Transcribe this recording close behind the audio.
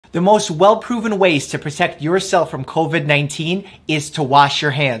The most well-proven ways to protect yourself from COVID-19 is to wash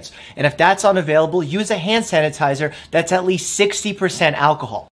your hands. And if that's unavailable, use a hand sanitizer that's at least 60%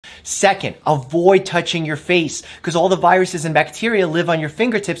 alcohol. Second, avoid touching your face because all the viruses and bacteria live on your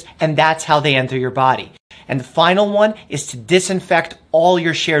fingertips and that's how they enter your body. And the final one is to disinfect all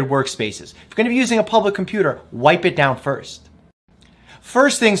your shared workspaces. If you're going to be using a public computer, wipe it down first.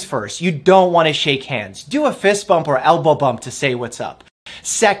 First things first, you don't want to shake hands. Do a fist bump or elbow bump to say what's up.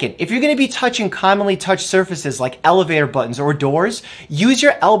 Second, if you're going to be touching commonly touched surfaces like elevator buttons or doors, use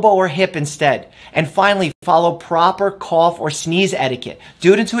your elbow or hip instead. And finally, follow proper cough or sneeze etiquette.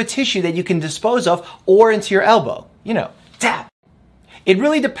 Do it into a tissue that you can dispose of or into your elbow. Tap. It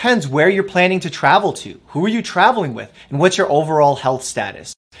really depends where you're planning to travel to, who are you traveling with, and what's your overall health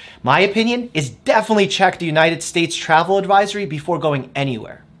status. My opinion is definitely check the United States Travel Advisory before going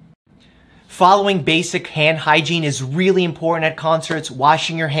anywhere. Following basic hand hygiene is really important at concerts,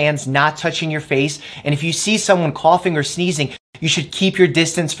 washing your hands, not touching your face, and if you see someone coughing or sneezing, you should keep your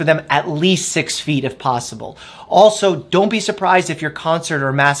distance for them at least 6 feet if possible. Also, don't be surprised if your concert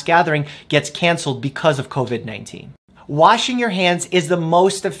or mass gathering gets canceled because of COVID-19. Washing your hands is the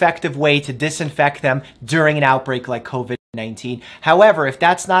most effective way to disinfect them during an outbreak like COVID-19. However, if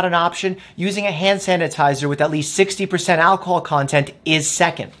that's not an option, using a hand sanitizer with at least 60% alcohol content is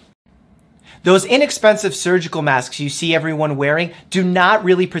second. Those inexpensive surgical masks you see everyone wearing do not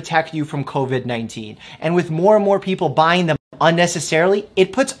really protect you from COVID-19. And with more and more people buying them unnecessarily,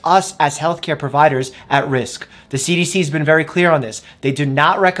 it puts us as healthcare providers at risk. The CDC has been very clear on this. They do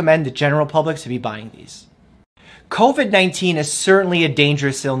not recommend the general public to be buying these. COVID-19 is certainly a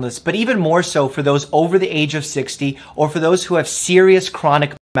dangerous illness, but even more so for those over the age of 60 or for those who have serious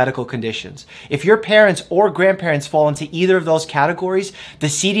chronic medical conditions. If your parents or grandparents fall into either of those categories, the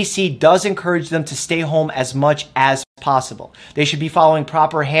CDC does encourage them to stay home as much as possible. They should be following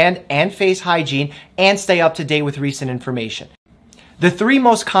proper hand and face hygiene and stay up to date with recent information. The 3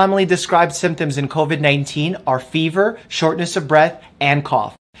 most commonly described symptoms in COVID-19 are fever, shortness of breath, and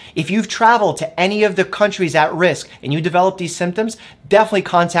cough. If you've traveled to any of the countries at risk and you develop these symptoms, definitely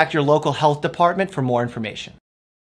contact your local health department for more information.